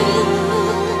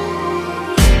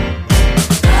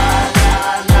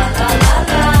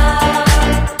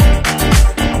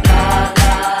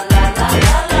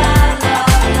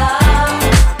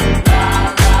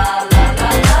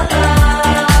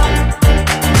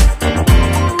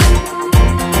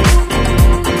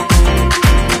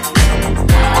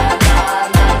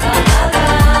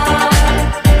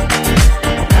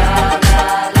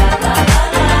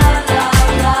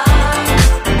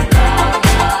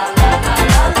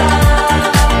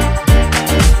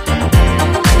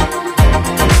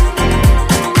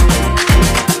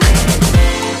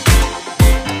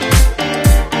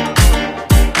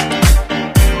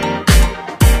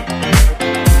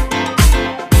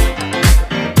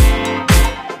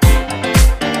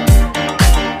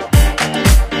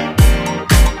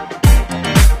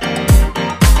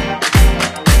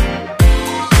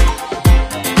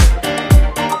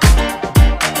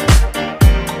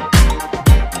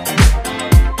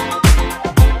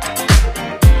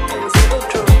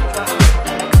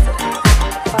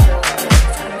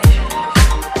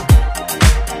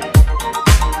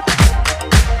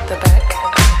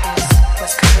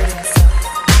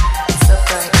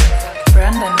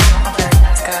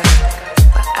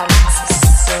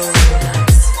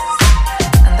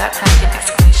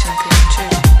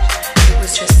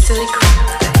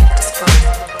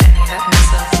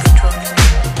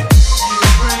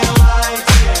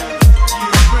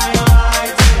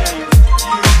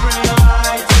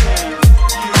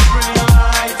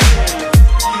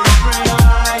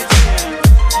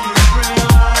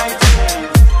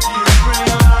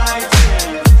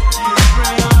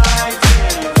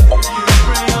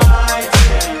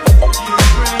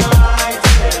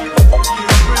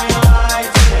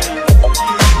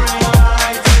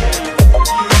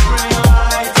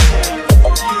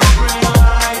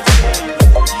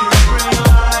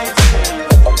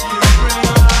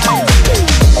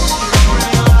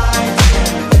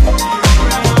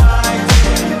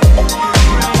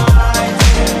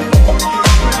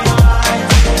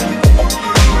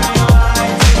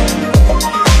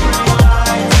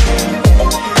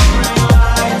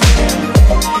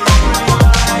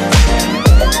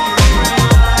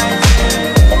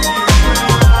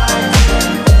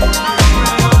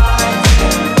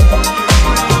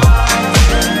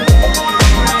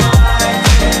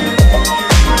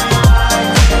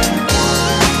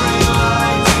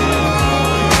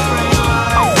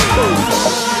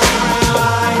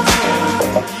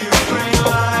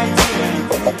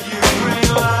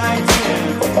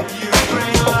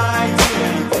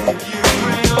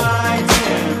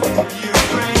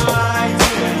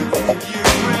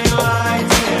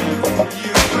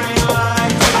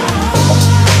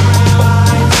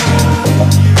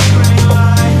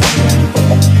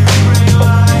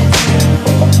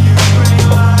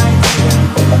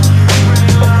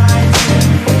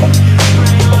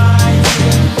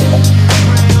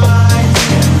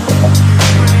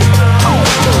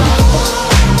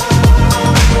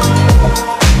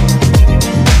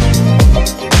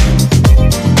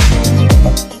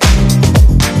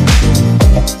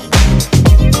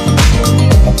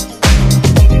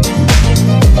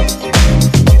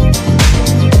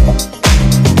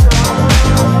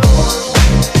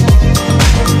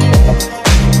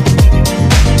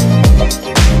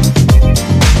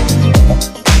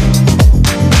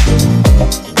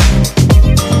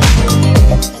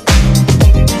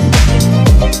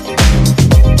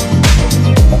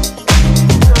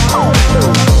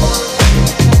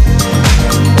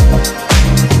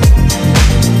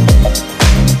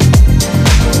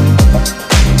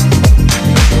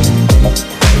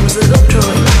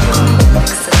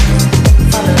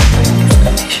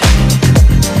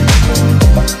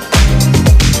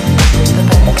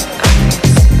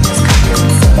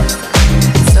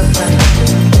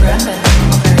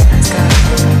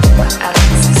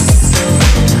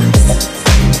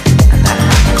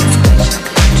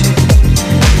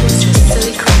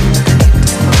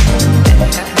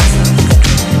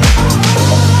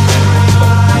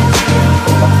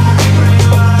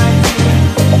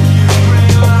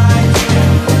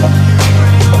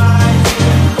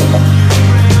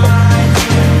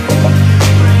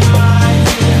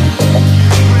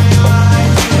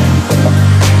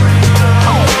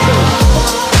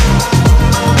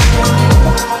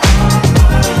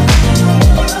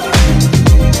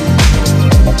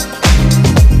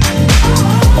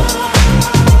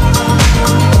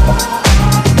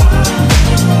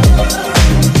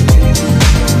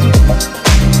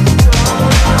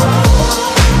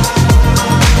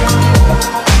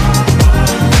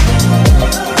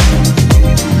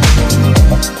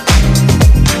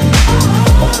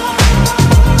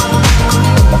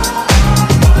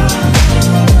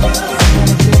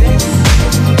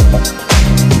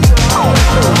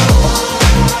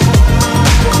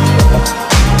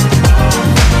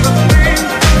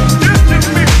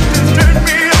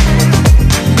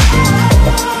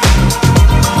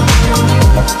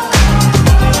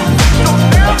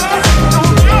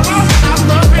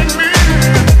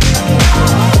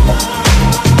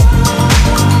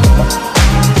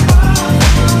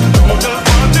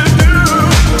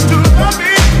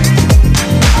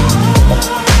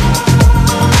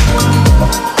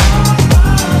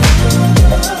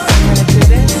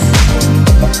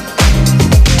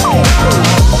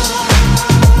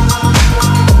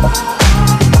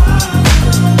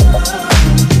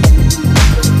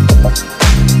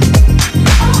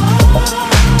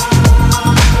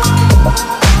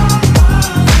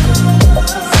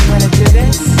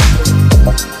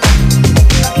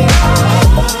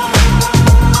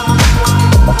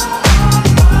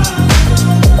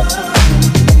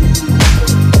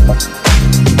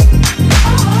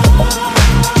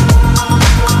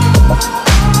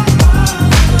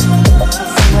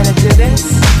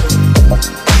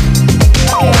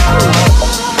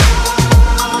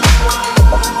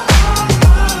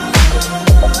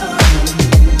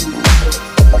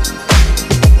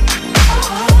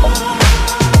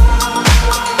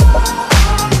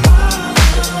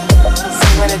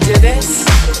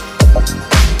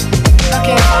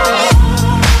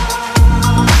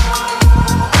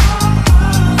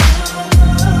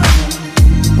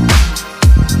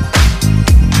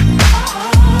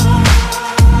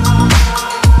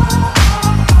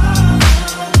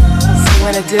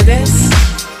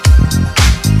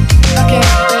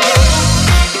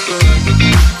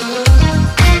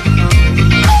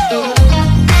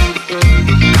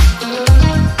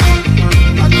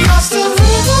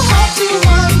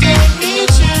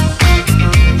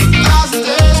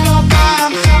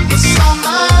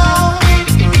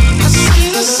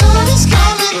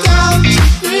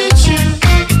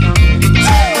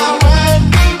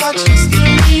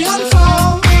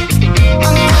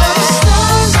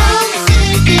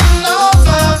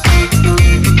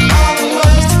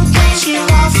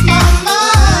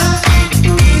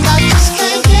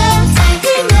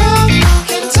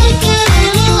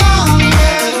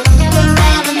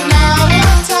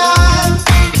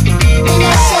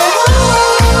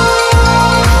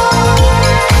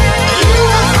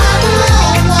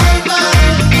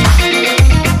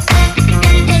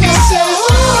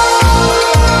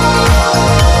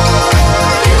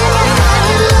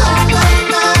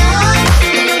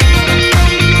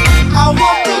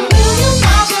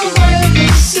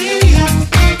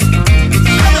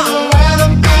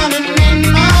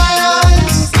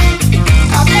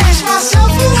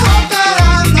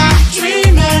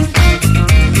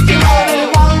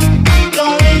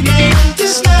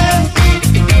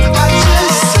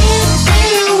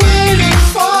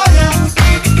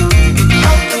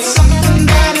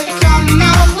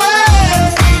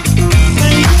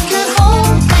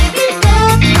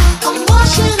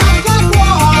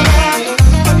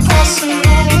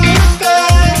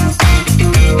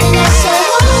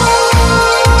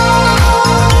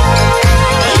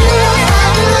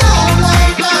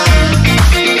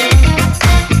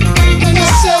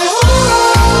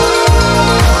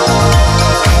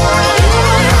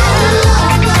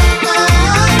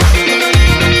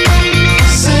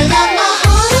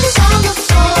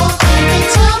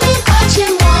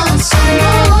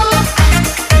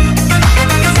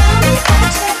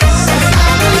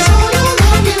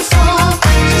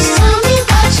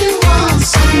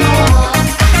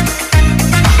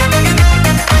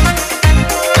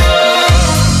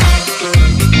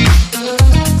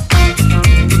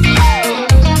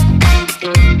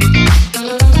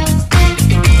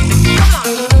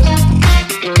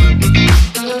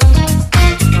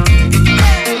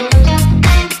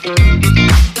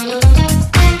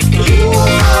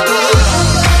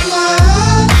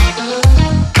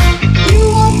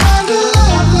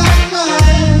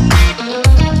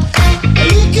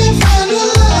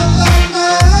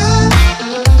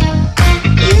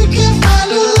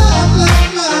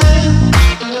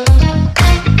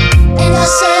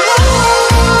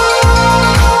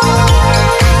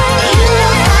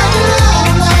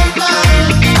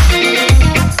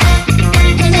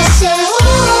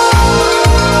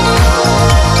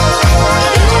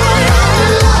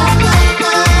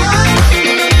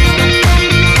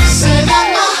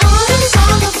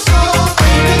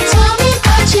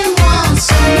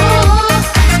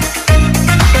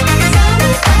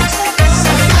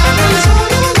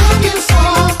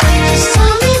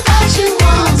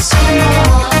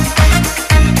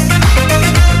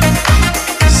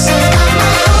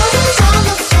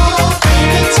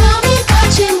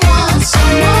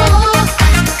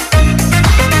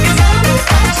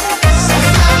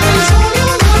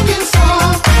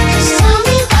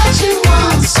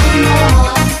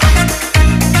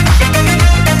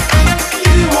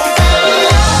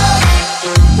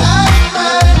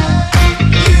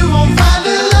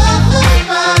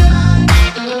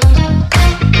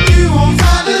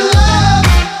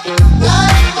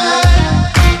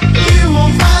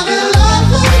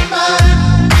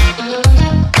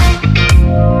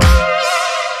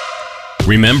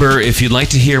 Remember, if you'd like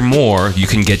to hear more, you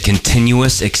can get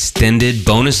continuous extended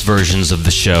bonus versions of the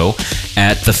show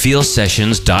at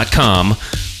thefeelsessions.com,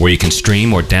 where you can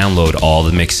stream or download all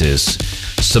the mixes.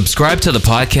 Subscribe to the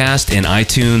podcast in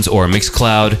iTunes or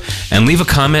Mixcloud, and leave a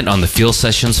comment on the Feel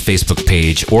Sessions Facebook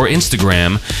page or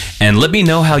Instagram, and let me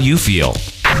know how you feel.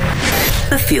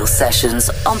 The Feel Sessions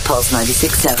on Pulse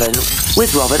 96.7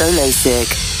 with Robert O'Lasik.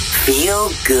 Feel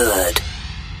good.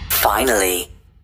 Finally.